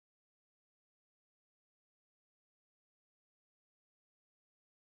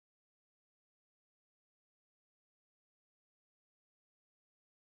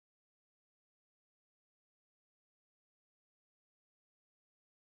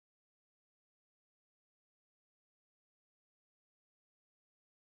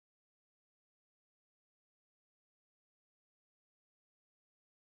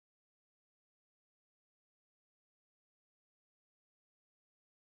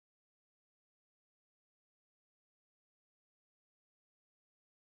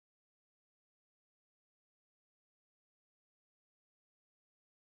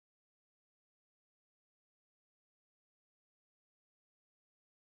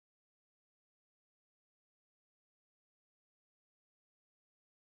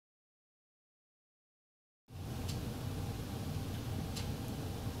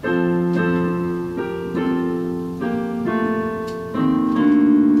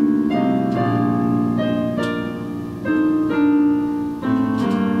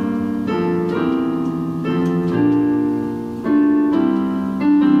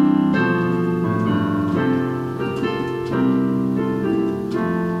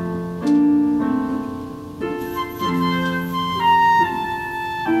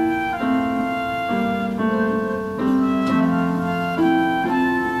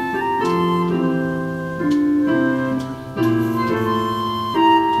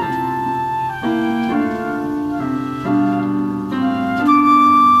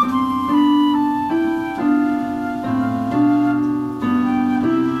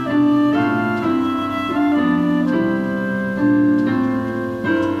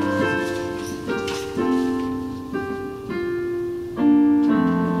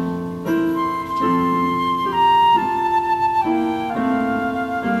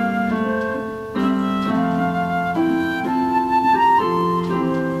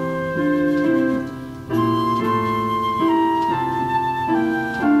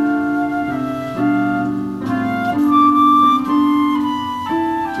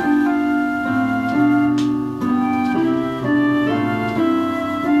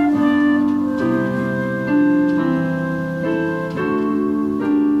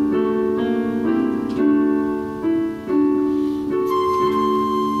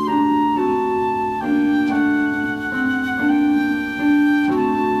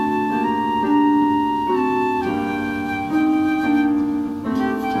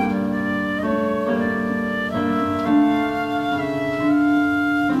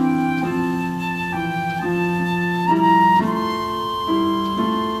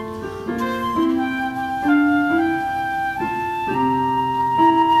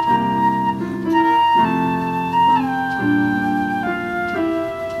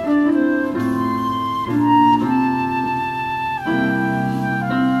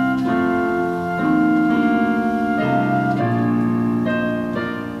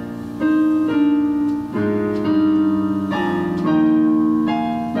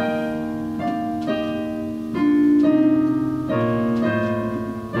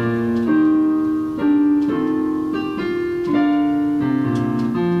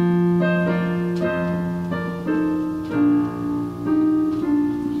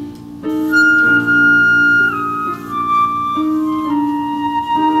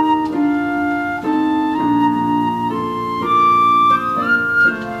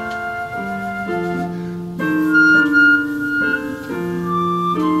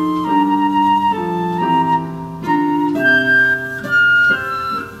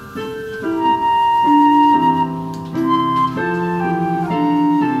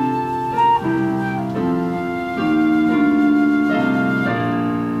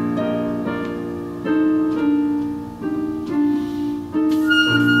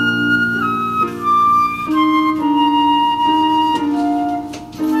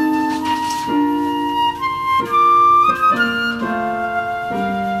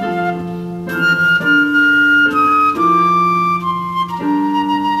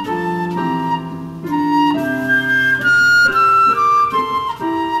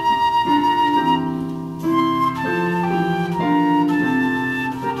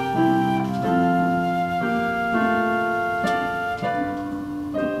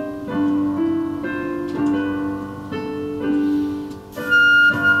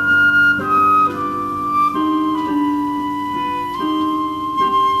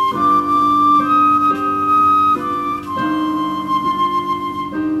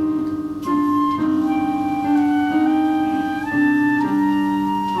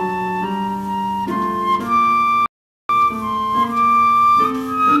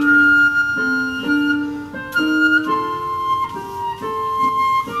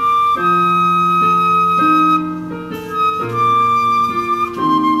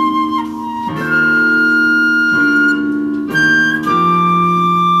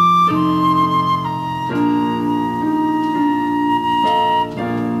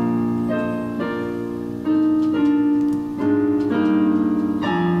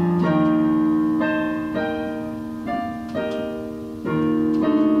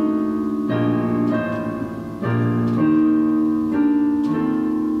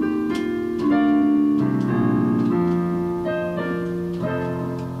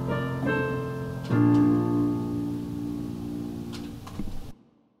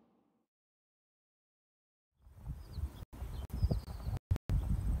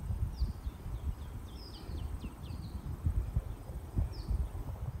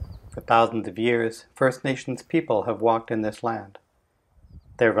For thousands of years, First Nations people have walked in this land.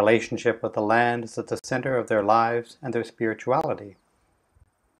 Their relationship with the land is at the center of their lives and their spirituality.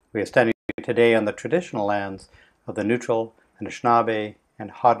 We are standing today on the traditional lands of the Neutral, Anishinaabe,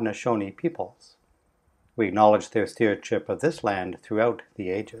 and Haudenosaunee peoples. We acknowledge their stewardship of this land throughout the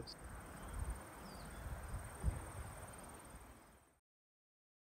ages.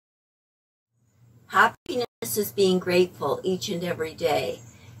 Happiness is being grateful each and every day,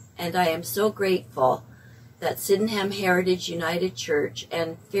 and I am so grateful that Sydenham-Heritage United Church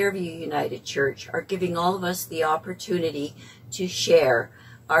and Fairview United Church are giving all of us the opportunity to share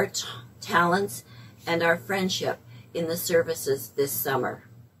our talents and our friendship in the services this summer.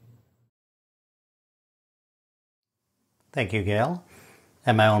 Thank you, Gail.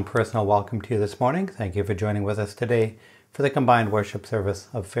 And my own personal welcome to you this morning. Thank you for joining with us today for the combined worship service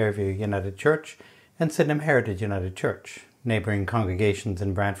of Fairview United Church and Sydenham-Heritage United Church, neighboring congregations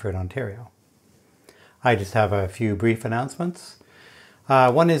in Brantford, Ontario. I just have a few brief announcements.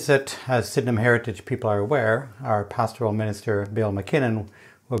 One is that, as Sydenham Heritage people are aware, our pastoral minister, Bill McKinnon,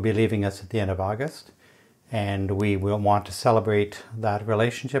 will be leaving us at the end of August, and we will want to celebrate that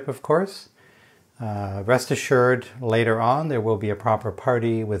relationship, of course. Rest assured, later on, there will be a proper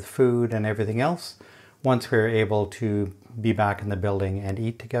party with food and everything else. Once we're able to be back in the building and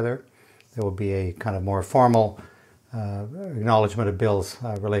eat together, there will be a kind of more formal acknowledgement of Bill's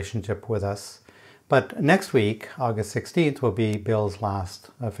relationship with us. But next week, August 16th, will be Bill's last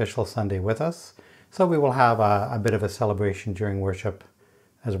official Sunday with us. So we will have a bit of a celebration during worship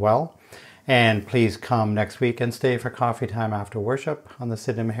as well. And please come next week and stay for coffee time after worship on the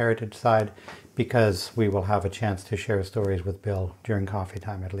Sydenham Heritage side, because we will have a chance to share stories with Bill during coffee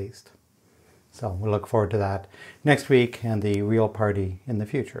time at least. So we look forward to that next week and the real party in the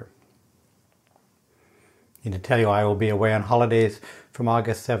future. I need to tell you I will be away on holidays from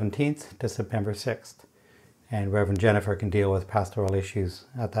August 17th to September 6th, and Reverend Jennifer can deal with pastoral issues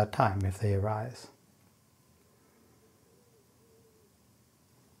at that time if they arise.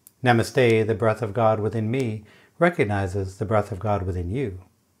 Namaste, the breath of God within me recognizes the breath of God within you.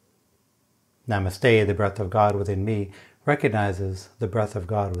 Namaste, the breath of God within me recognizes the breath of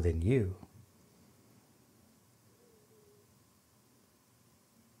God within you.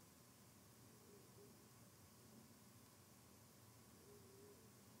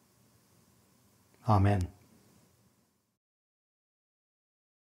 Amen.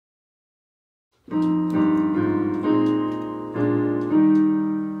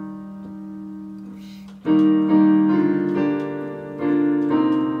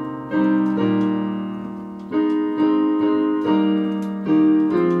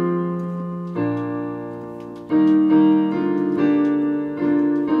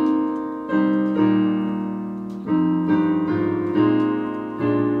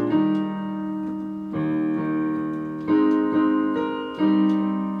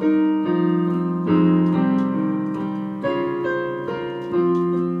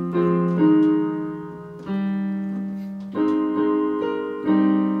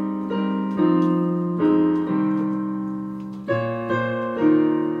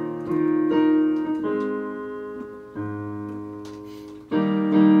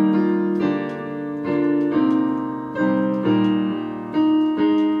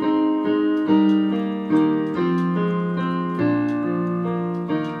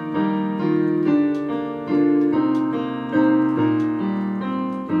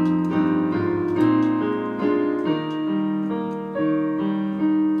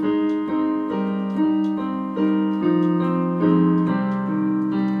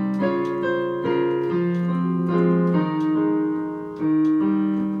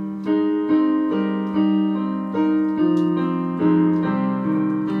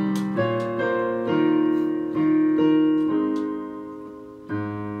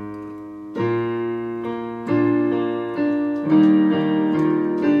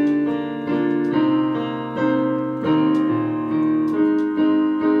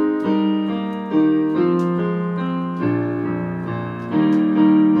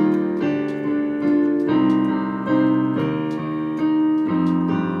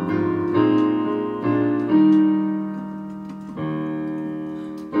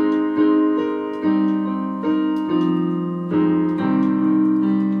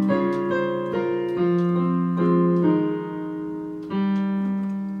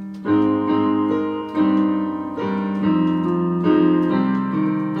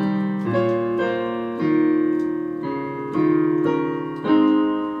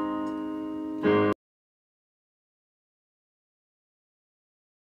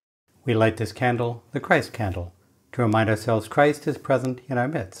 We light this candle, the Christ candle, to remind ourselves Christ is present in our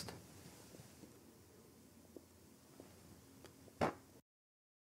midst.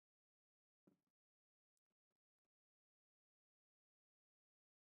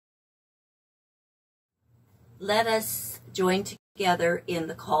 Let us join together in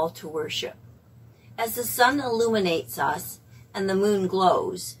the call to worship. As the sun illuminates us and the moon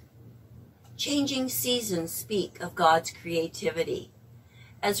glows, changing seasons speak of God's creativity.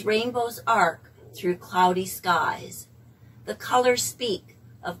 As rainbows arc through cloudy skies, the colors speak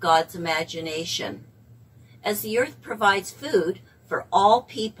of God's imagination. As the earth provides food for all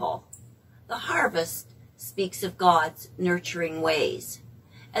people, the harvest speaks of God's nurturing ways.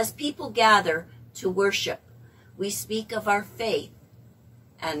 As people gather to worship, we speak of our faith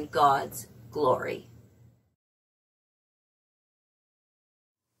and God's glory.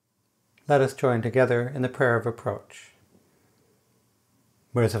 Let us join together in the prayer of approach.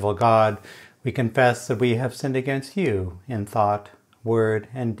 Merciful God, we confess that we have sinned against you in thought, word,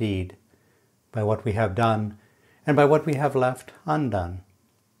 and deed, by what we have done and by what we have left undone.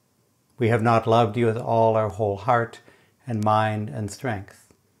 We have not loved you with all our whole heart and mind and strength.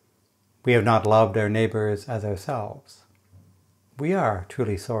 We have not loved our neighbors as ourselves. We are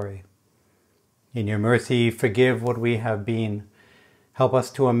truly sorry. In your mercy, forgive what we have been. Help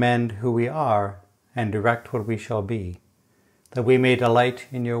us to amend who we are and direct what we shall be, that we may delight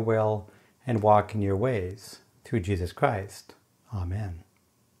in your will and walk in your ways, through Jesus Christ. Amen.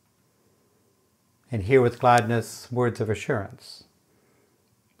 And hear with gladness words of assurance.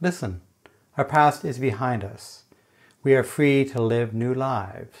 Listen, our past is behind us. We are free to live new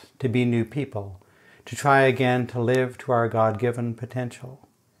lives, to be new people, to try again to live to our God-given potential.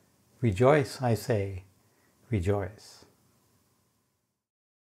 Rejoice, I say, rejoice.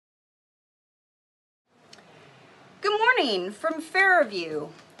 Good morning from Fairview.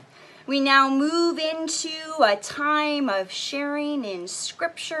 We now move into a time of sharing in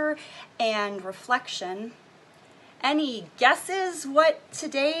scripture and reflection. Any guesses what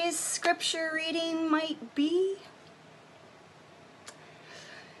today's scripture reading might be?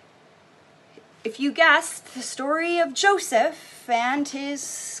 If you guessed the story of Joseph and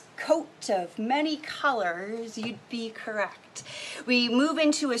his coat of many colors, you'd be correct. We move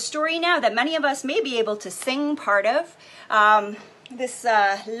into a story now that many of us may be able to sing part of. This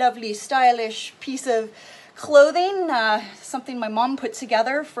lovely, stylish piece of clothing, something my mom put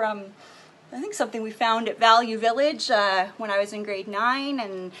together from, I think, something we found at Value Village when I was in grade 9,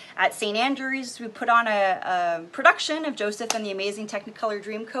 and at St. Andrews we put on a production of Joseph and the Amazing Technicolor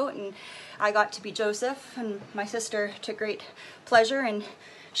Dreamcoat, and I got to be Joseph, and my sister took great pleasure in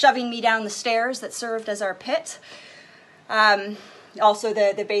shoving me down the stairs that served as our pit. Also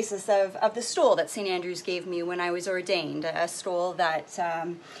the basis of the stole that St. Andrews gave me when I was ordained, a stole that,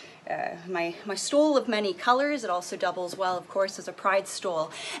 my stole of many colors. It also doubles well, of course, as a pride stole.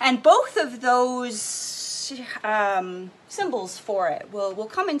 And both of those symbols for it will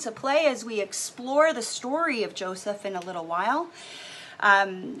come into play as we explore the story of Joseph in a little while.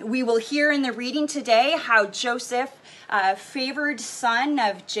 We will hear in the reading today how Joseph, favored son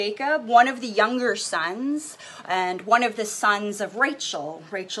of Jacob, one of the younger sons, and one of the sons of Rachel.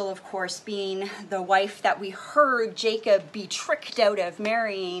 Rachel, of course, being the wife that we heard Jacob be tricked out of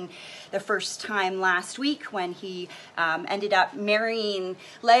marrying the first time last week, when he ended up marrying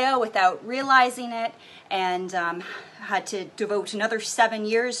Leah without realizing it, and had to devote another 7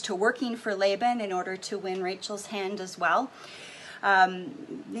 years to working for Laban in order to win Rachel's hand as well.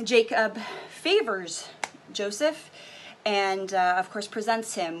 Jacob favors Joseph and, of course,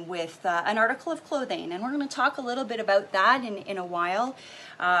 presents him with an article of clothing. And we're going to talk a little bit about that in a while.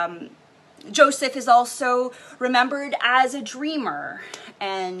 Joseph is also remembered as a dreamer.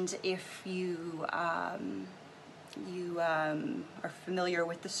 And if you are familiar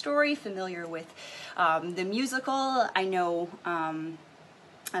with the story, familiar with the musical, I know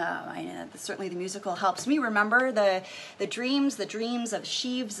certainly the musical helps me remember the dreams of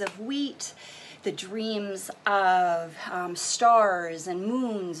sheaves of wheat, the dreams of stars and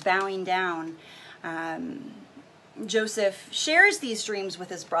moons bowing down. Joseph shares these dreams with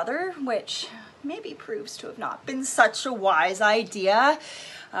his brother, which maybe proves to have not been such a wise idea.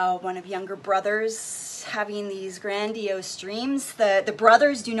 One of younger brothers having these grandiose dreams. The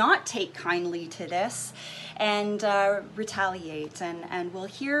brothers do not take kindly to this and retaliate. And we'll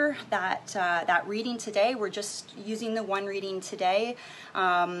hear that reading today. We're just using the one reading today.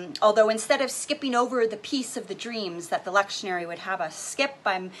 Although instead of skipping over the piece of the dreams that the lectionary would have us skip,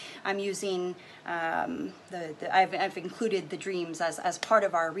 I'm using I've included the dreams as part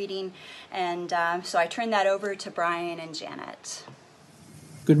of our reading. And so I turn that over to Brian and Janet.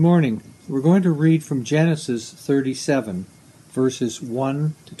 Good morning. We're going to read from Genesis 37, verses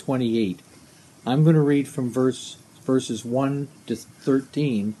 1 to 28. I'm going to read from verses 1 to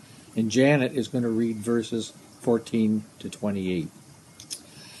 13, and Janet is going to read verses 14 to 28.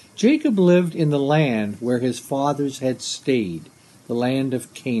 Jacob lived in the land where his fathers had stayed, the land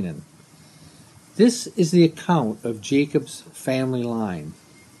of Canaan. This is the account of Jacob's family line.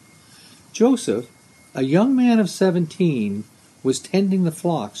 Joseph, a young man of 17, was tending the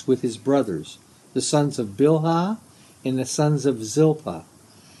flocks with his brothers, the sons of Bilhah and the sons of Zilpah,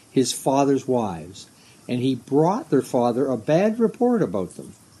 his father's wives, and he brought their father a bad report about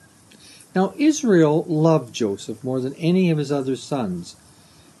them. Now Israel loved Joseph more than any of his other sons,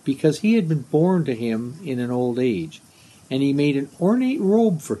 because he had been born to him in an old age, and he made an ornate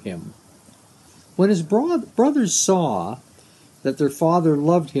robe for him. When his brothers saw that their father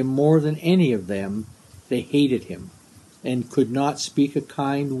loved him more than any of them, they hated him, and could not speak a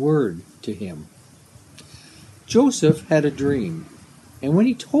kind word to him. Joseph had a dream, and when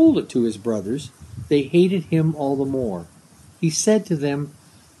he told it to his brothers, they hated him all the more. He said to them,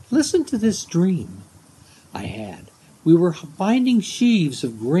 "Listen to this dream I had. We were binding sheaves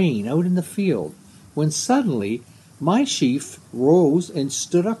of grain out in the field, when suddenly my sheaf rose and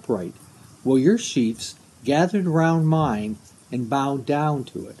stood upright, while your sheaves gathered around mine and bowed down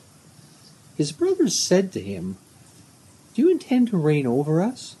to it." His brothers said to him, "Do you intend to reign over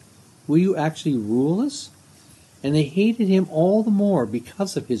us? Will you actually rule us?" And they hated him all the more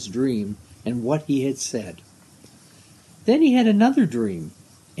because of his dream and what he had said. Then he had another dream,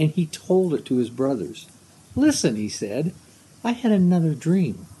 and he told it to his brothers. "Listen," he said, "I had another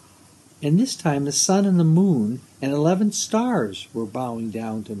dream, and this time the sun and the moon and 11 stars were bowing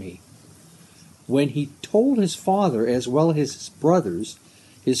down to me." When he told his father as well as his brothers,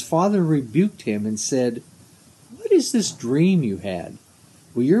 his father rebuked him and said, "What is this dream you had?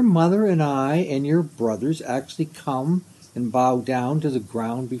 Will your mother and I and your brothers actually come and bow down to the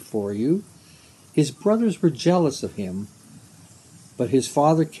ground before you?" His brothers were jealous of him, but his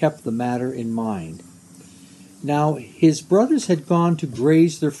father kept the matter in mind. Now his brothers had gone to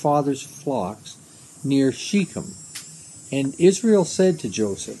graze their father's flocks near Shechem, and Israel said to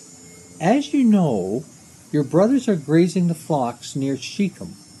Joseph, "As you know, your brothers are grazing the flocks near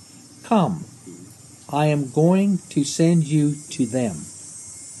Shechem. Come, I am going to send you to them."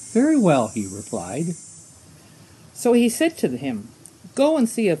 "Very well," he replied. So he said to him, "Go and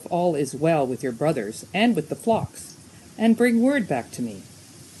see if all is well with your brothers and with the flocks, and bring word back to me."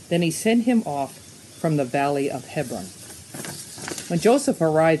 Then he sent him off from the valley of Hebron. When Joseph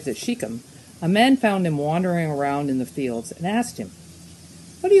arrived at Shechem, a man found him wandering around in the fields and asked him,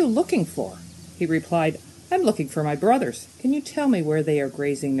 "What are you looking for?" He replied, "I'm looking for my brothers. Can you tell me where they are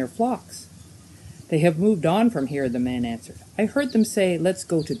grazing their flocks?" "They have moved on from here," the man answered. "I heard them say, 'Let's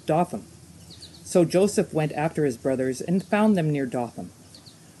go to Dothan.'" So Joseph went after his brothers and found them near Dothan.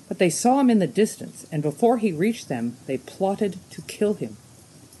 But they saw him in the distance, and before he reached them, they plotted to kill him.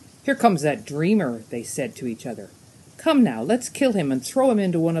 "Here comes that dreamer," they said to each other. "Come now, let's kill him and throw him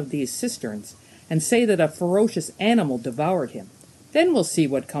into one of these cisterns, and say that a ferocious animal devoured him. Then we'll see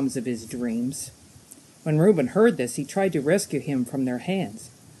what comes of his dreams." When Reuben heard this, he tried to rescue him from their hands.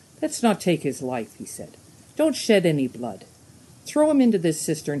 "Let's not take his life," he said. "Don't shed any blood. Throw him into this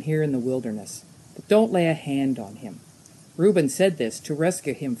cistern here in the wilderness, but don't lay a hand on him." Reuben said this to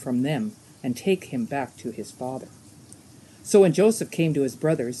rescue him from them and take him back to his father. So when Joseph came to his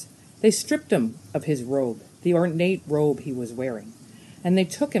brothers, they stripped him of his robe, the ornate robe he was wearing, and they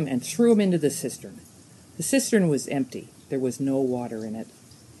took him and threw him into the cistern. The cistern was empty. There was no water in it.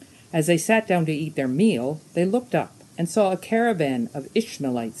 As they sat down to eat their meal, they looked up and saw a caravan of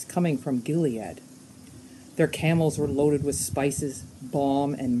Ishmaelites coming from Gilead. Their camels were loaded with spices,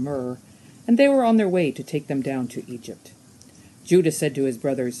 balm, and myrrh, and they were on their way to take them down to Egypt. Judah said to his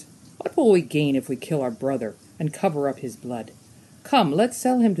brothers, "What will we gain if we kill our brother and cover up his blood? Come, let's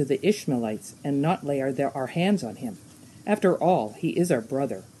sell him to the Ishmaelites and not lay our hands on him. After all, he is our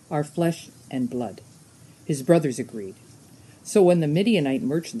brother, our flesh and blood." His brothers agreed. So when the Midianite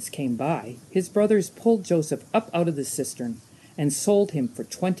merchants came by, his brothers pulled Joseph up out of the cistern and sold him for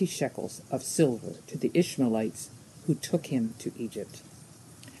 20 shekels of silver to the Ishmaelites who took him to Egypt.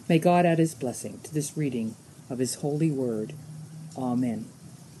 May God add his blessing to this reading of his holy word. Amen.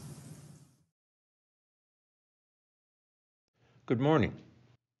 Good morning,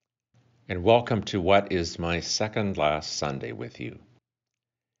 and welcome to what is my second last Sunday with you.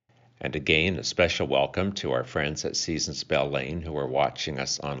 And again, a special welcome to our friends at Seasons Bell Lane who are watching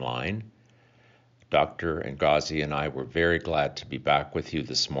us online. Dr. Ngazi and I were very glad to be back with you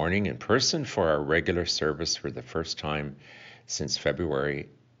this morning in person for our regular service for the first time since February,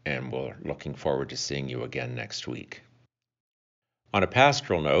 and we're looking forward to seeing you again next week. On a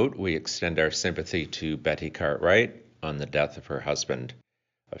pastoral note, we extend our sympathy to Betty Cartwright on the death of her husband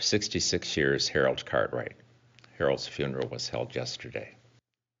of 66 years, Harold Cartwright. Harold's funeral was held yesterday.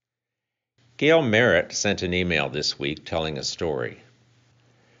 Gail Merritt sent an email this week telling a story.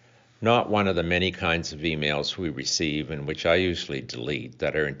 Not one of the many kinds of emails we receive and which I usually delete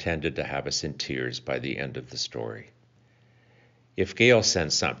that are intended to have us in tears by the end of the story. If Gail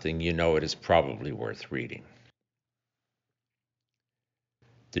sends something, you know it is probably worth reading.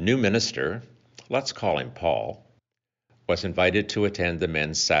 The new minister, let's call him Paul, was invited to attend the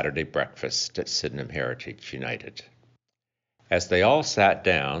men's Saturday breakfast at Sydenham-Heritage United. As they all sat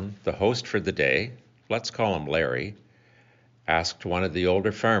down, the host for the day, let's call him Larry, asked one of the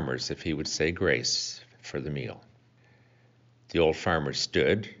older farmers if he would say grace for the meal. The old farmer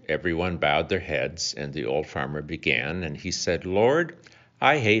stood, everyone bowed their heads, and the old farmer began, and he said, "Lord,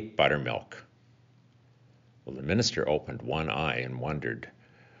 I hate buttermilk." Well, the minister opened one eye and wondered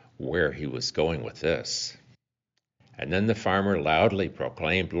where he was going with this. And then the farmer loudly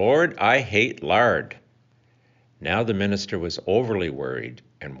proclaimed, "Lord, I hate lard." Now the minister was overly worried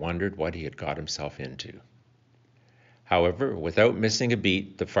and wondered what he had got himself into. However, without missing a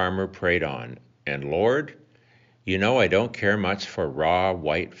beat, the farmer prayed on, "And Lord, you know I don't care much for raw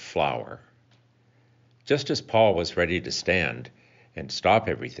white flour." Just as Paul was ready to stand and stop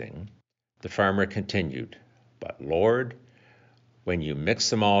everything, the farmer continued, "But Lord, when you mix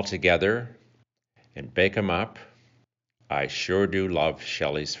them all together and bake them up, I sure do love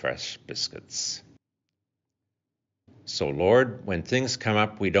Shelley's fresh biscuits." So Lord, when things come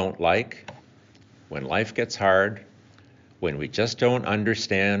up we don't like, when life gets hard, when we just don't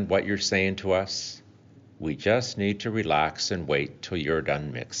understand what you're saying to us, we just need to relax and wait till you're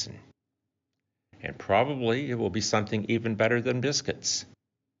done mixing. And probably it will be something even better than biscuits.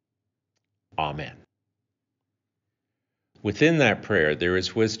 Amen. Within that prayer, there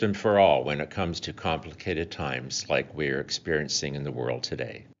is wisdom for all when it comes to complicated times like we are experiencing in the world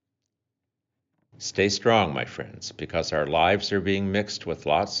today. Stay strong, my friends, because our lives are being mixed with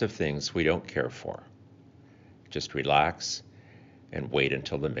lots of things we don't care for. Just relax and wait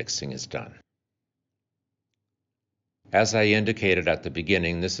until the mixing is done. As I indicated at the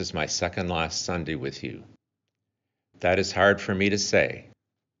beginning, this is my second last Sunday with you. That is hard for me to say,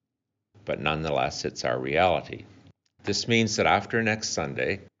 but nonetheless, it's our reality. This means that after next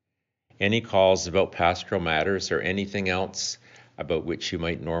Sunday, any calls about pastoral matters or anything else about which you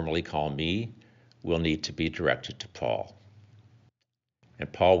might normally call me will need to be directed to Paul.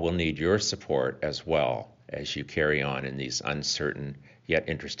 And Paul will need your support as well as you carry on in these uncertain yet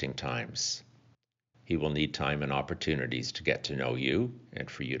interesting times. He will need time and opportunities to get to know you and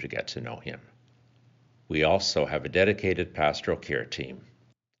for you to get to know him. We also have a dedicated pastoral care team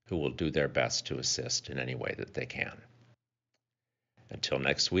who will do their best to assist in any way that they can. Until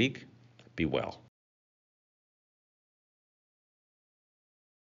next week, be well.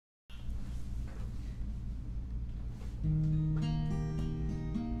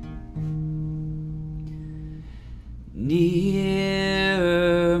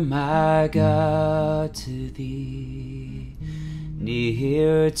 Nearer, my God, to thee,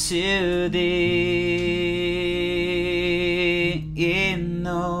 nearer to thee, in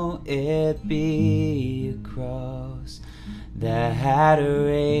though it be a cross that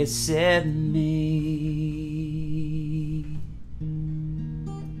raised me,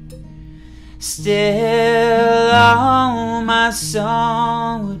 still all my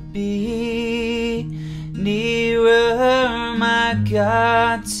song would be, nearer, my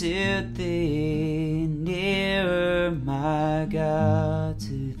God, to thee, nearer, my God,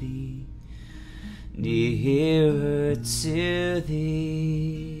 to thee, nearer to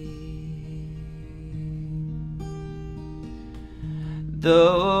thee.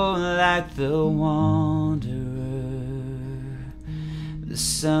 Though like the wanderer, the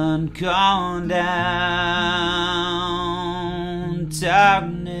sun gone down,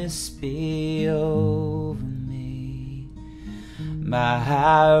 darkness be over me,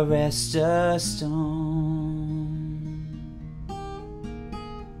 my rest a stone.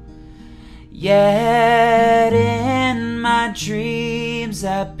 Yet in my dreams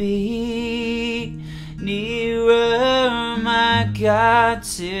I be nearer, my God,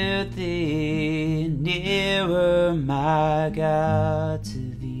 to thee, nearer, my God, to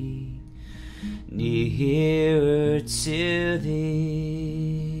thee, nearer to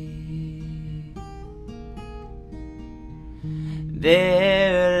thee.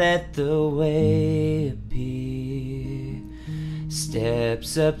 There let the way appear,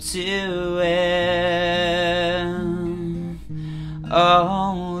 steps up to end,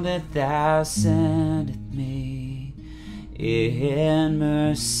 all that thou sendest me in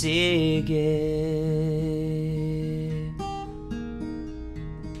mercy give.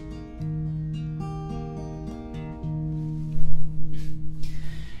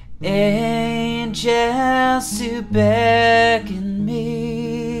 In angels to beckon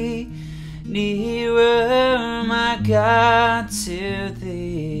me nearer, my God, to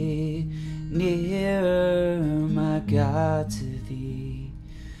thee. Nearer, my God, to thee.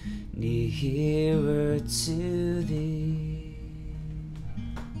 Nearer to thee.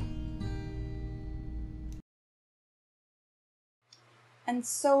 And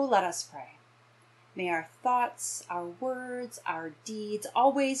so let us pray. May our thoughts, our words, our deeds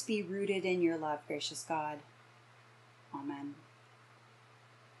always be rooted in your love, gracious God. Amen.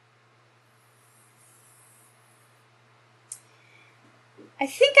 I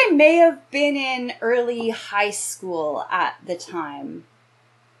think I may have been in early high school at the time.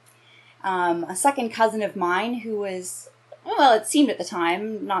 A second cousin of mine who was, well, it seemed at the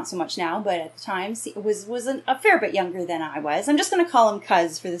time, not so much now, but at the time, was a fair bit younger than I was. I'm just going to call him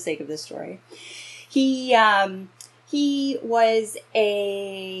Cuz for the sake of this story. He was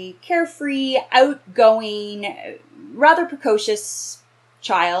a carefree, outgoing, rather precocious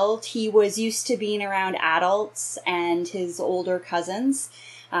child. He was used to being around adults and his older cousins,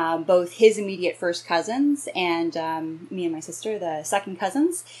 both his immediate first cousins and me and my sister, the second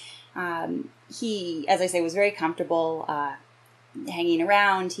cousins. He, as I say, was very comfortable hanging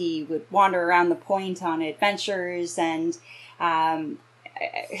around. He would wander around the point on adventures, and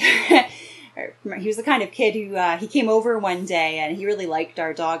he was the kind of kid who he came over one day and he really liked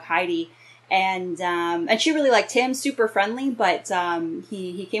our dog Heidi, and she really liked him, super friendly. But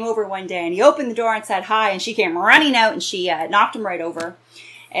he came over one day and he opened the door and said hi, and she came running out and she knocked him right over,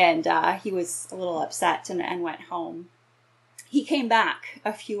 and he was a little upset and went home. He came back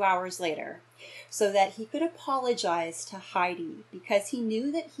a few hours later so that he could apologize to Heidi, because he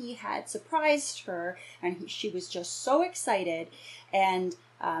knew that he had surprised her and she was just so excited, and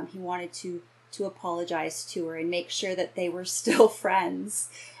he wanted to apologize to her and make sure that they were still friends.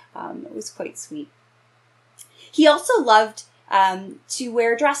 It was quite sweet. He also loved to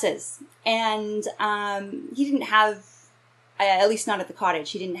wear dresses, and he didn't have, at least not at the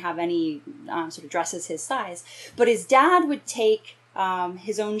cottage, he didn't have any sort of dresses his size, but his dad would take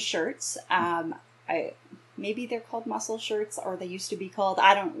his own shirts. Maybe they're called muscle shirts, or they used to be called,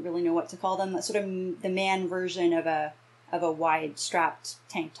 I don't really know what to call them. That's sort of the man version of a wide strapped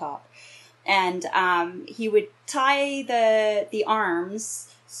tank top. And he would tie the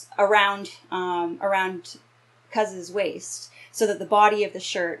arms around Cuz's waist so that the body of the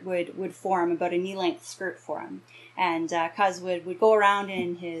shirt would form about a knee-length skirt for him. And Cuz would go around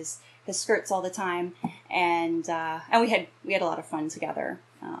in his skirts all the time, and we had a lot of fun together.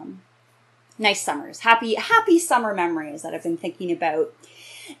 Nice summers, happy summer memories that I've been thinking about.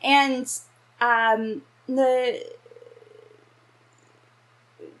 And I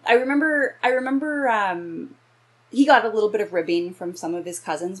remember he got a little bit of ribbing from some of his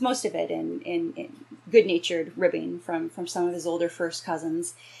cousins, most of it in good-natured ribbing from some of his older first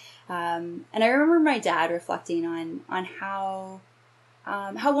cousins. And I remember my dad reflecting on how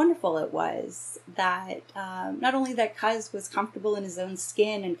wonderful it was that not only that Cuz was comfortable in his own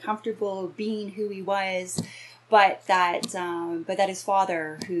skin and comfortable being who he was, but that his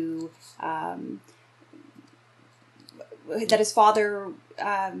father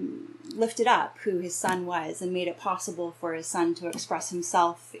lifted up who his son was and made it possible for his son to express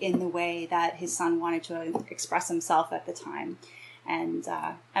himself in the way that his son wanted to express himself at the time. And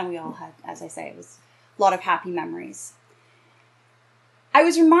we all had, as I say, it was a lot of happy memories. I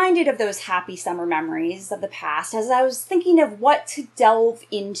was reminded of those happy summer memories of the past as I was thinking of what to delve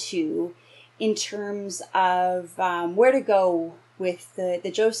into in terms of where to go with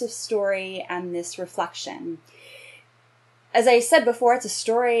the Joseph story and this reflection. As I said before, it's a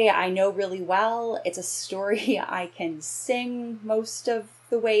story I know really well. It's a story I can sing most of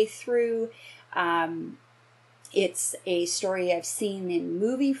the way through. It's a story I've seen in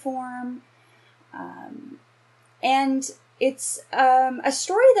movie form. And it's a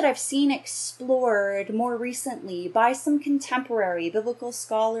story that I've seen explored more recently by some contemporary biblical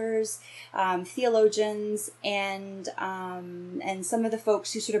scholars, theologians, and some of the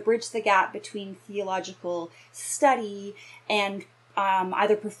folks who sort of bridge the gap between theological study and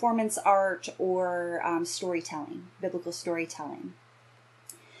either performance art or storytelling, biblical storytelling.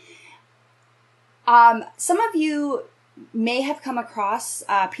 Some of you may have come across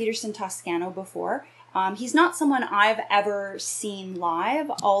Peterson Toscano before. He's not someone I've ever seen live,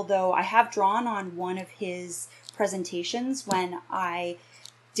 although I have drawn on one of his presentations when I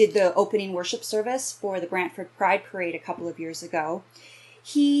did the opening worship service for the Brantford Pride Parade a couple of years ago.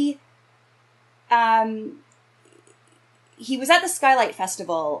 He he was at the Skylight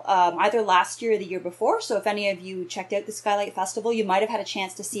Festival either last year or the year before. So if any of you checked out the Skylight Festival, you might have had a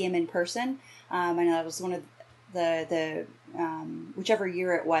chance to see him in person. I know that was one of the whichever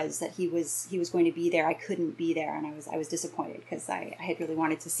year it was that he was going to be there. I couldn't be there, and I was disappointed because I had really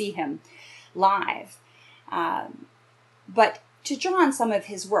wanted to see him live. But to draw on some of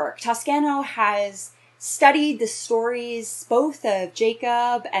his work, Toscano has studied the stories both of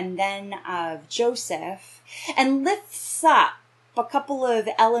Jacob and then of Joseph, and lifts up a couple of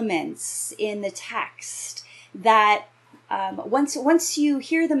elements in the text that once you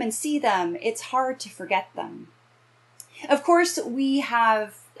hear them and see them, it's hard to forget them. Of course, we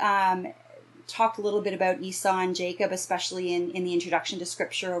have talked a little bit about Esau and Jacob, especially in the introduction to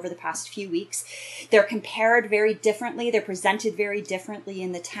Scripture over the past few weeks. They're compared very differently. They're presented very differently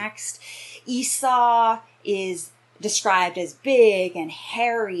in the text. Esau is described as big and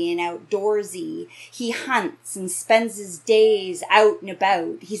hairy and outdoorsy. He hunts and spends his days out and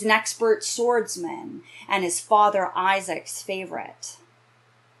about. He's an expert swordsman and his father Isaac's favorite.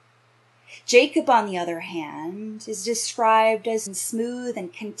 Jacob, on the other hand, is described as smooth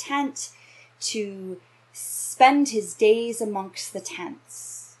and content to spend his days amongst the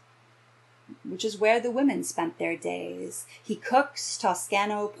tents, which is where the women spent their days. He cooks.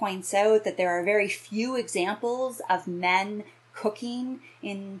 Toscano points out that there are very few examples of men cooking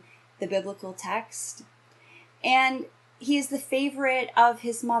in the biblical text. And he is the favorite of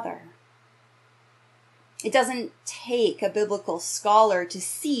his mother. It doesn't take a biblical scholar to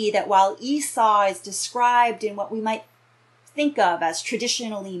see that while Esau is described in what we might think of as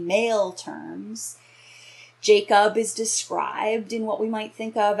traditionally male terms, Jacob is described in what we might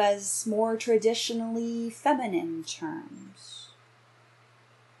think of as more traditionally feminine terms.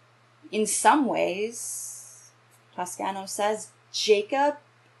 In some ways, Toscano says, Jacob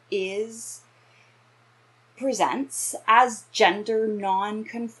presents as gender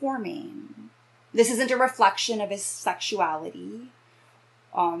non-conforming. This isn't a reflection of his sexuality.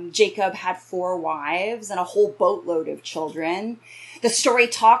 Jacob had 4 wives and a whole boatload of children. The story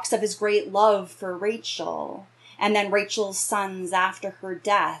talks of his great love for Rachel, and then Rachel's sons after her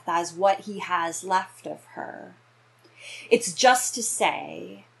death as what he has left of her. It's just to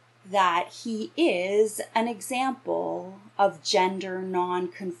say that he is an example of gender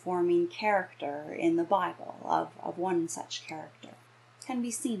non-conforming character in the Bible, of one such character. It can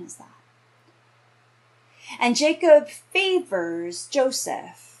be seen as that. And Jacob favors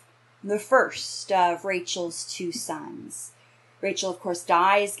Joseph, the first of Rachel's 2 sons. Rachel, of course,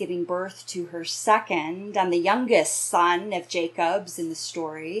 dies giving birth to her second and the youngest son of Jacob's in the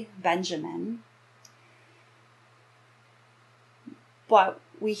story, Benjamin. But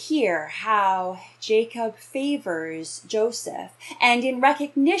we hear how Jacob favors Joseph, and in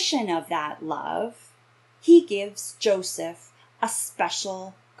recognition of that love, he gives Joseph a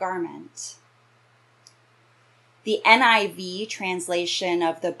special garment. The NIV translation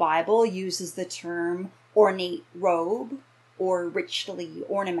of the Bible uses the term ornate robe or richly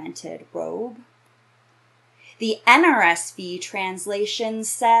ornamented robe. The NRSV translation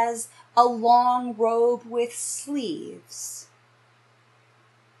says a long robe with sleeves.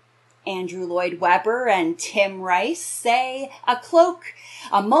 Andrew Lloyd Webber and Tim Rice say a cloak,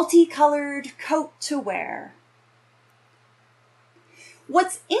 a multicolored coat to wear.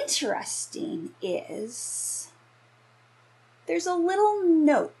 What's interesting is there's a little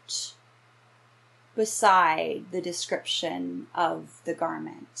note beside the description of the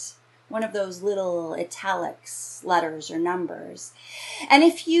garment. One of those little italics letters or numbers. And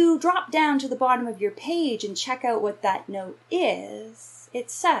if you drop down to the bottom of your page and check out what that note is,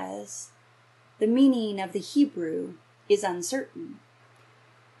 it says, the meaning of the Hebrew is uncertain.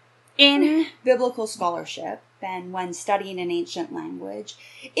 In biblical scholarship, and when studying an ancient language,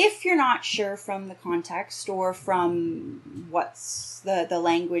 if you're not sure from the context or from what's the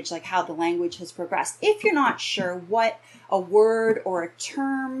language, like how the language has progressed, if you're not sure what a word or a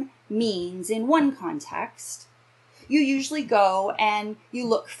term means in one context, you usually go and you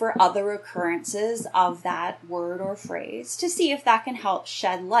look for other occurrences of that word or phrase to see if that can help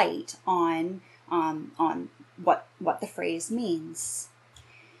shed light on what the phrase means.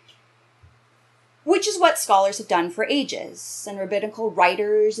 Which is what scholars have done for ages, and rabbinical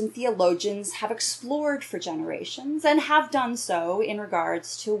writers and theologians have explored for generations, and have done so in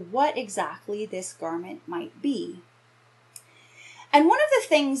regards to what exactly this garment might be. And one of the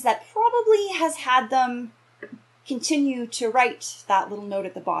things that probably has had them continue to write that little note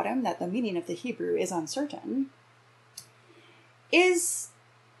at the bottom, that the meaning of the Hebrew is uncertain,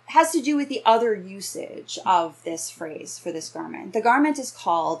 has to do with the other usage of this phrase for this garment. The garment is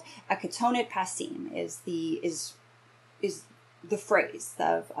called a ketonet pasim, is the phrase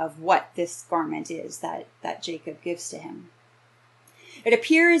of what this garment is that Jacob gives to him. It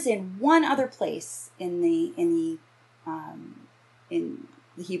appears in one other place in the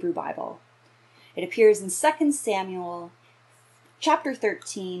Hebrew Bible. It appears in 2 Samuel chapter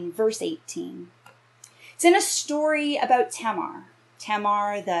 13, verse 18. It's in a story about Tamar,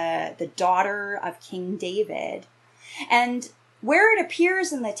 the daughter of King David. And where it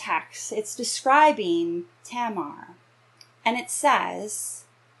appears in the text, it's describing Tamar. And it says,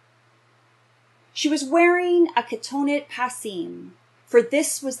 she was wearing a ketonet pasim, for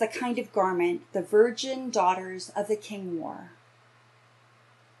this was the kind of garment the virgin daughters of the king wore.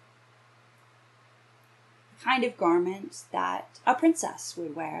 The kind of garment that a princess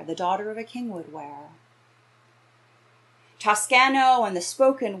would wear, the daughter of a king would wear. Toscano and the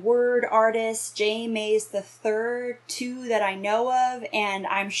spoken word artist J. Mays III, two that I know of, and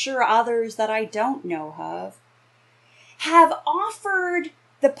I'm sure others that I don't know of, have offered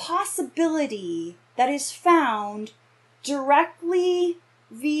the possibility that is found directly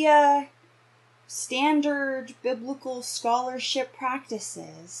via standard biblical scholarship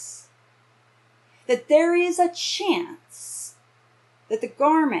practices, that there is a chance that the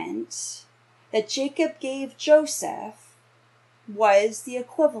garment that Jacob gave Joseph was the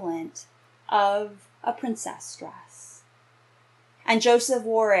equivalent of a princess dress. And Joseph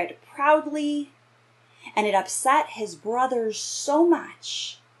wore it proudly, and it upset his brothers so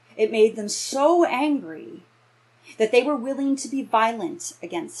much, it made them so angry, that they were willing to be violent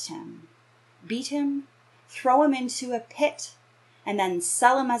against him, beat him, throw him into a pit, and then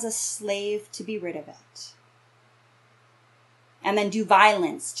sell him as a slave to be rid of it. And then do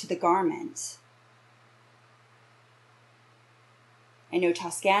violence to the garment. I know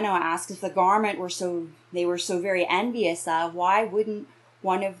Toscano asked if the garment they were so very envious of, why wouldn't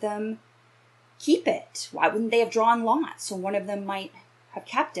one of them keep it? Why wouldn't they have drawn lots so one of them might have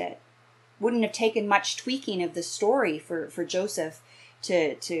kept it? Wouldn't have taken much tweaking of the story for Joseph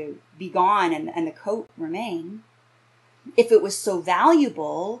to be gone and the coat remain. If it was so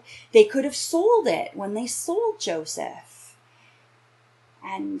valuable, they could have sold it when they sold Joseph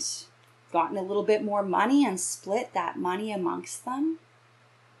and gotten a little bit more money and split that money amongst them.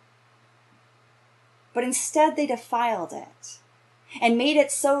 But instead they defiled it and made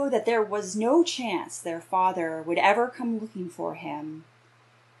it so that there was no chance their father would ever come looking for him,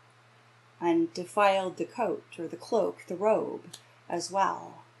 and defiled the coat or the cloak, the robe as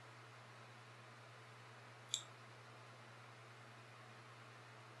well.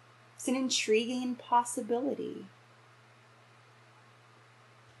 It's an intriguing possibility.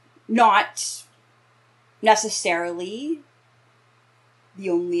 Not necessarily the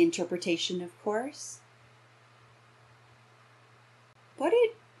only interpretation, of course, but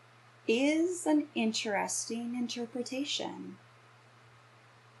it is an interesting interpretation.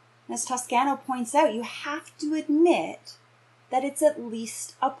 As Toscano points out, you have to admit that it's at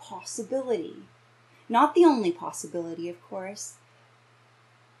least a possibility. Not the only possibility, of course,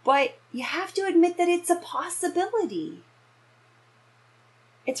 but you have to admit that it's a possibility.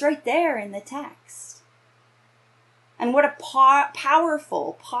 It's right there in the text. And what a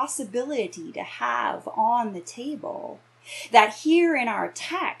powerful possibility to have on the table. That here in our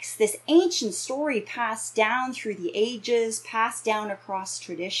text, this ancient story passed down through the ages, passed down across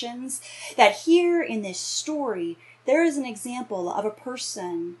traditions, that here in this story, there is an example of a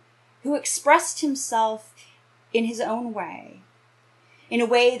person who expressed himself in his own way, in a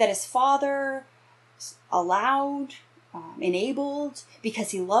way that his father allowed, enabled,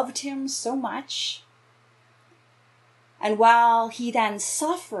 because he loved him so much. And while he then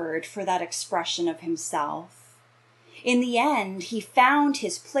suffered for that expression of himself, in the end, he found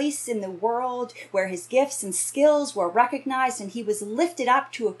his place in the world where his gifts and skills were recognized, and he was lifted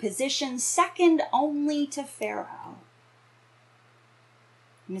up to a position second only to Pharaoh,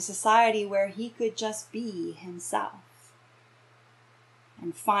 in a society where he could just be himself.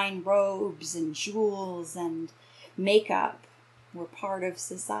 And fine robes and jewels and makeup were part of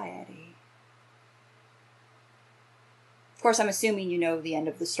society. Of course, I'm assuming you know the end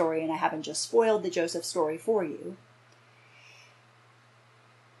of the story, and I haven't just spoiled the Joseph story for you.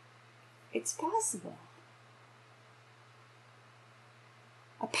 It's possible.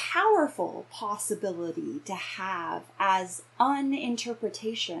 A powerful possibility to have as an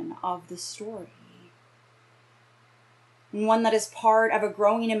interpretation of the story. And one that is part of a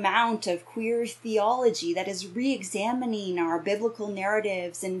growing amount of queer theology that is re-examining our biblical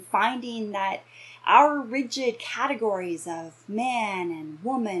narratives and finding that our rigid categories of man and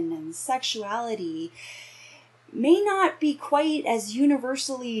woman and sexuality may not be quite as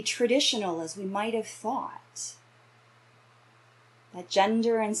universally traditional as we might have thought. that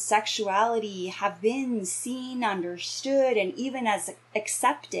gender and sexuality have been seen, understood, and even as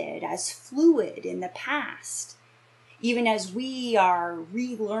accepted as fluid in the past, even as we are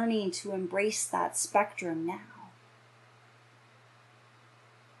relearning to embrace that spectrum now.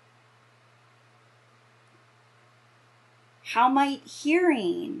 How might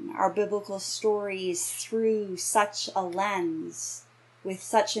hearing our biblical stories through such a lens, with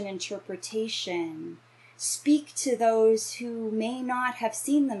such an interpretation, speak to those who may not have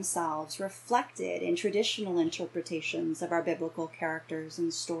seen themselves reflected in traditional interpretations of our biblical characters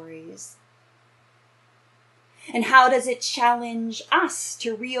and stories? And how does it challenge us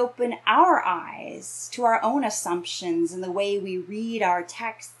to reopen our eyes to our own assumptions in the way we read our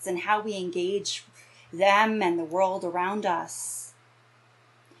texts and how we engage them and the world around us?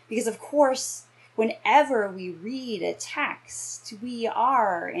 Because of course, whenever we read a text, we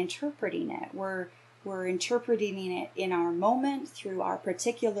are interpreting it. We're interpreting it in our moment through our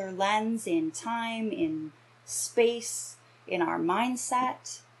particular lens, in time, in space, in our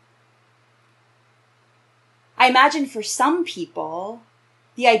mindset. I imagine for some people,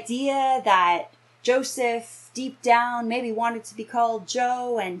 the idea that Joseph deep down maybe wanted to be called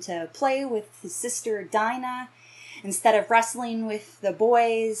Joe and to play with his sister Dinah instead of wrestling with the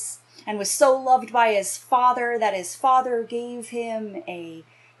boys, and was so loved by his father that his father gave him a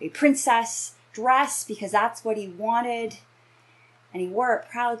princess dress because that's what he wanted, and he wore it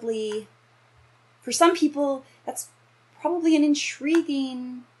proudly. For some people, that's probably an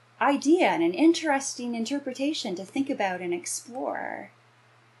intriguing idea and an interesting interpretation to think about and explore.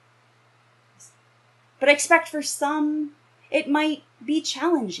 But I expect for some, it might be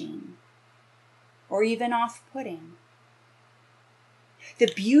challenging or even off-putting.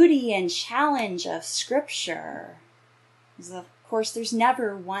 The beauty and challenge of Scripture is, of course, there's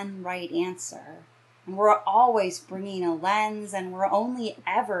never one right answer. And we're always bringing a lens, and we're only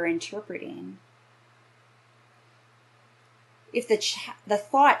ever interpreting. If the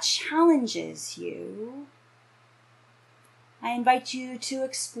thought challenges you, I invite you to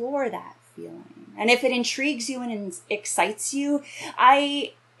explore that feeling. And if it intrigues you and excites you,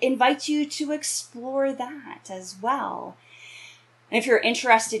 I invite you to explore that as well. And if you're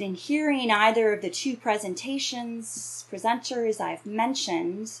interested in hearing either of the two presenters I've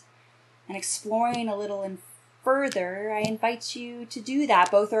mentioned, and exploring a little further, I invite you to do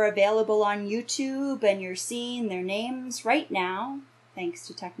that. Both are available on YouTube, and you're seeing their names right now, thanks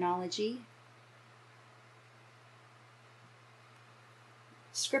to technology.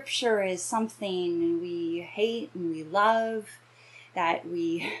 Scripture is something we hate and we love, that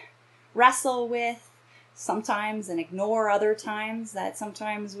we wrestle with sometimes and ignore other times, that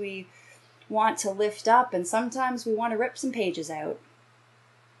sometimes we want to lift up and sometimes we want to rip some pages out.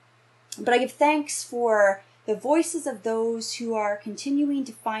 But I give thanks for the voices of those who are continuing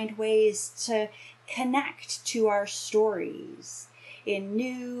to find ways to connect to our stories in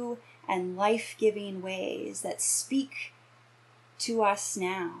new and life-giving ways that speak to us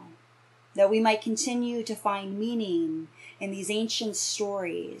now, that we might continue to find meaning in these ancient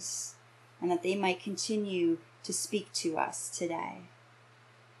stories, and that they might continue to speak to us today.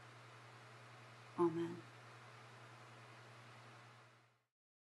 Amen.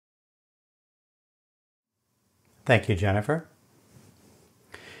 Thank you, Jennifer.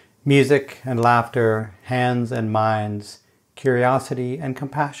 Music and laughter, hands and minds, curiosity and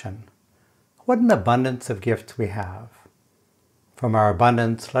compassion. What an abundance of gifts we have. From our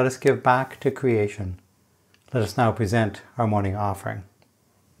abundance, let us give back to creation. Let us now present our morning offering.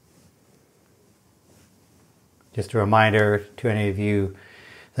 Just a reminder to any of you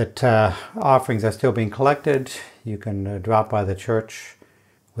that offerings are still being collected. You can drop by the church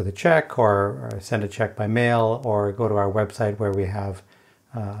with a check, or send a check by mail, or go to our website where we have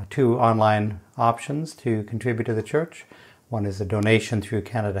two online options to contribute to the church. One is a donation through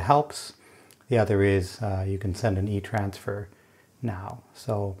Canada Helps. The other is you can send an e-transfer now.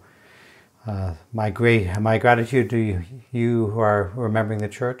 So my gratitude to you who are remembering the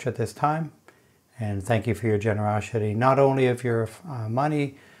church at this time, and thank you for your generosity, not only of your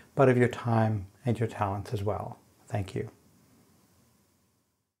money, but of your time and your talents as well. Thank you.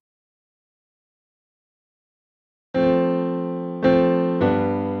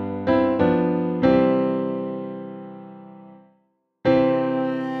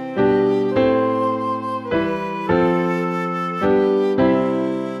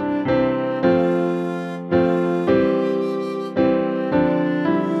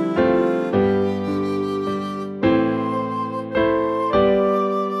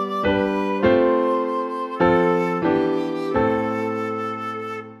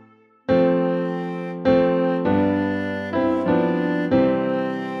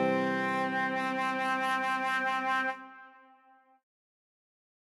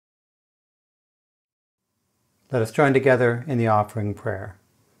 Let us join together in the offering prayer.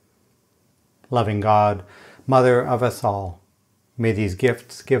 Loving God, Mother of us all, may these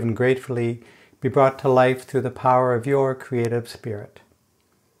gifts given gratefully be brought to life through the power of your creative spirit.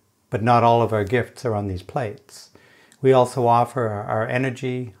 But not all of our gifts are on these plates. We also offer our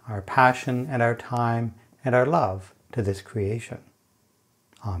energy, our passion, and our time, and our love to this creation.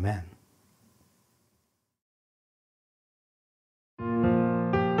 Amen.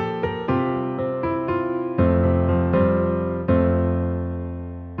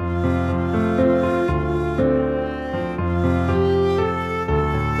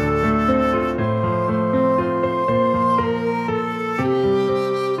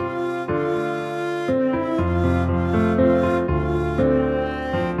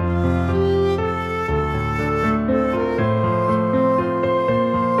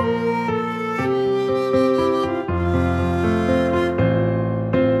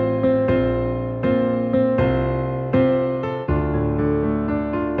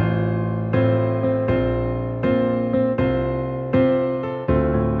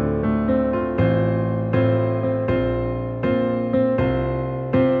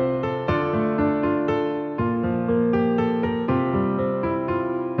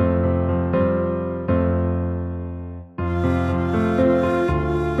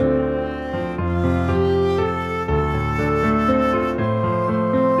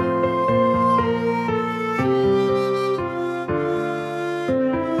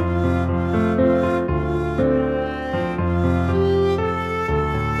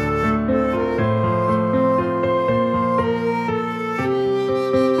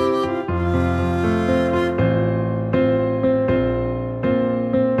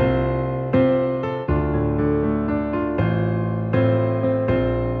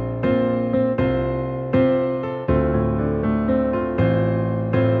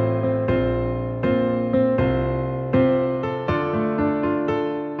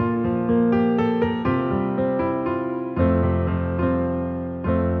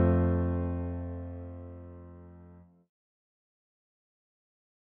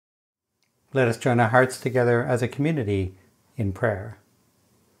 Let us join our hearts together as a community in prayer.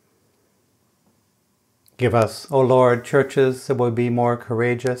 Give us, O Lord, churches that will be more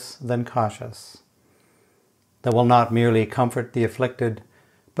courageous than cautious, that will not merely comfort the afflicted,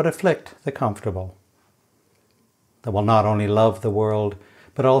 but afflict the comfortable, that will not only love the world,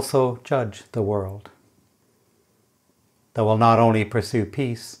 but also judge the world, that will not only pursue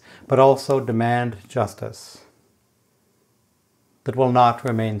peace, but also demand justice, that will not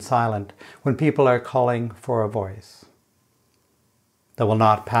remain silent when people are calling for a voice, that will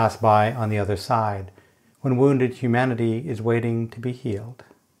not pass by on the other side when wounded humanity is waiting to be healed,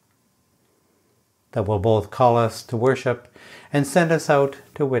 that will both call us to worship and send us out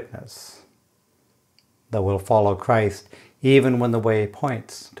to witness, that will follow Christ even when the way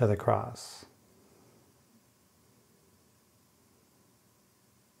points to the cross.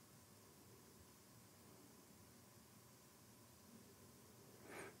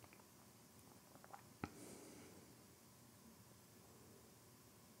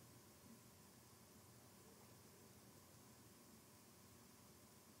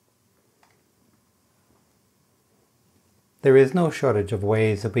 There is no shortage of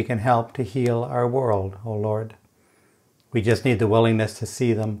ways that we can help to heal our world, O Lord. We just need the willingness to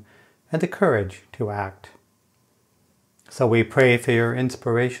see them and the courage to act. So we pray for your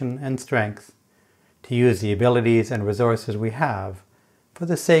inspiration and strength to use the abilities and resources we have for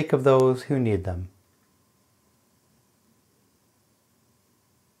the sake of those who need them.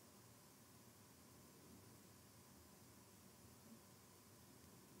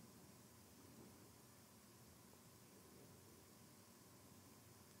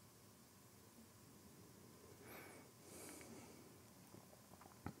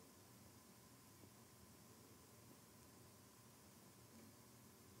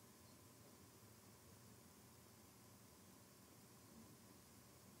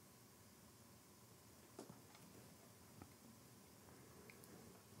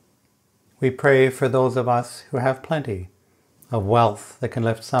 We pray for those of us who have plenty of wealth that can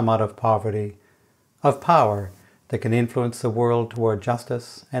lift some out of poverty, of power that can influence the world toward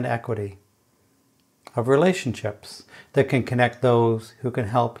justice and equity, of relationships that can connect those who can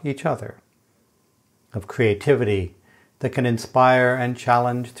help each other, of creativity that can inspire and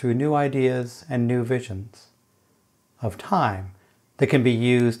challenge through new ideas and new visions, of time that can be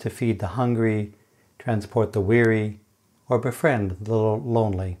used to feed the hungry, transport the weary, or befriend the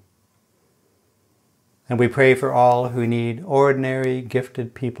lonely. And we pray for all who need ordinary,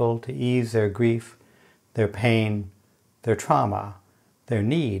 gifted people to ease their grief, their pain, their trauma, their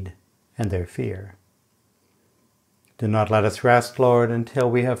need, and their fear. Do not let us rest, Lord, until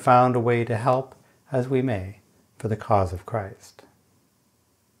we have found a way to help as we may for the cause of Christ.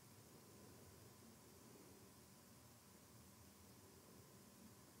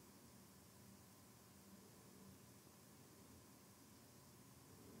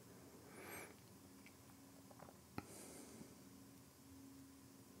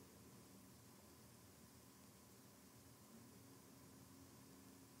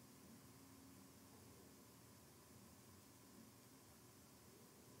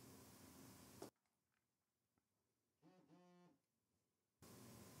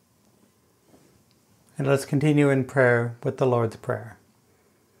 And let's continue in prayer with the Lord's Prayer.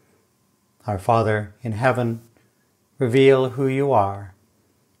 Our Father in heaven, reveal who you are.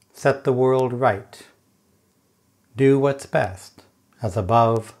 Set the world right. Do what's best, as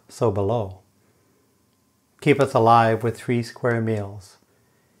above, so below. Keep us alive with 3 square meals.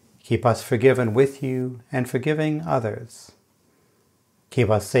 Keep us forgiven with you and forgiving others. Keep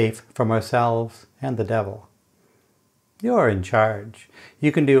us safe from ourselves and the devil. You're in charge.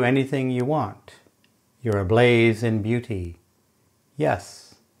 You can do anything you want. You're ablaze in beauty.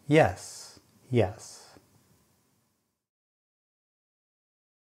 Yes, yes, yes.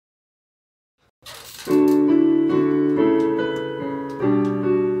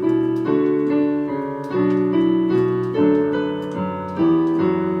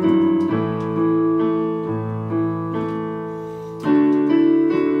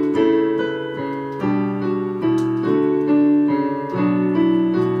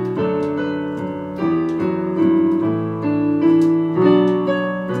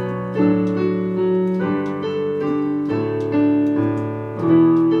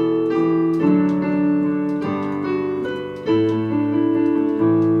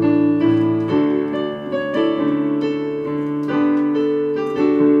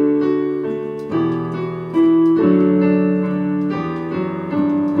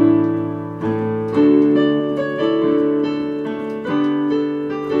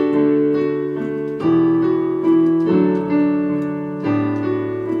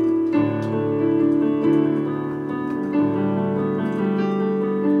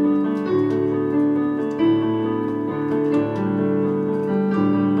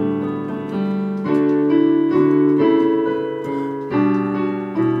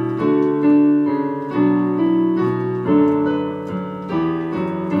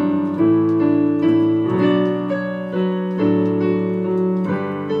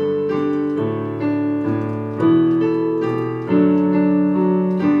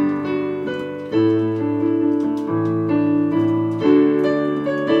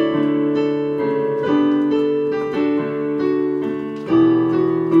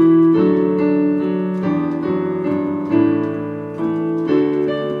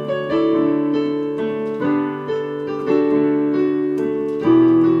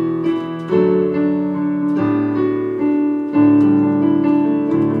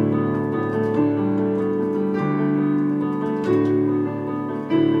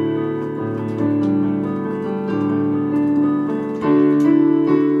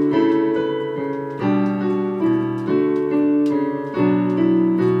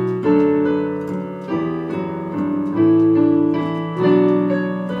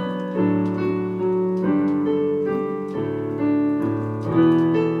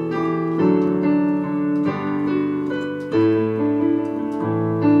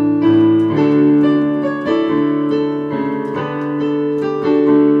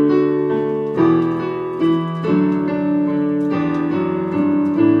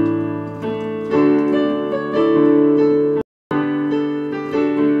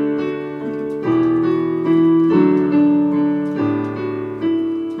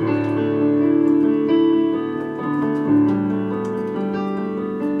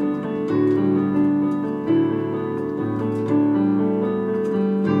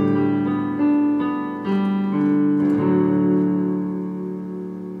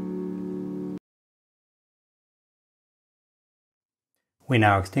 We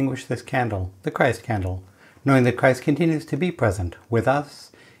now extinguish this candle, the Christ candle, knowing that Christ continues to be present with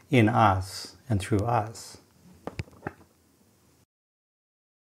us, in us, and through us.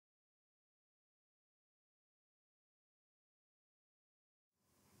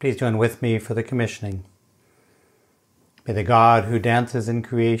 Please join with me for the commissioning. May the God who dances in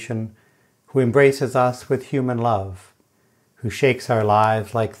creation, who embraces us with human love, who shakes our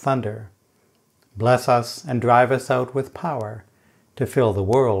lives like thunder, bless us and drive us out with power to fill the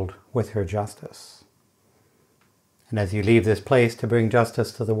world with her justice. And as you leave this place to bring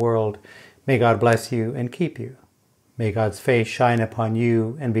justice to the world, may God bless you and keep you. May God's face shine upon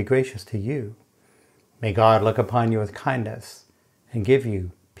you and be gracious to you. May God look upon you with kindness and give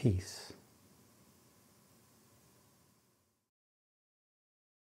you peace.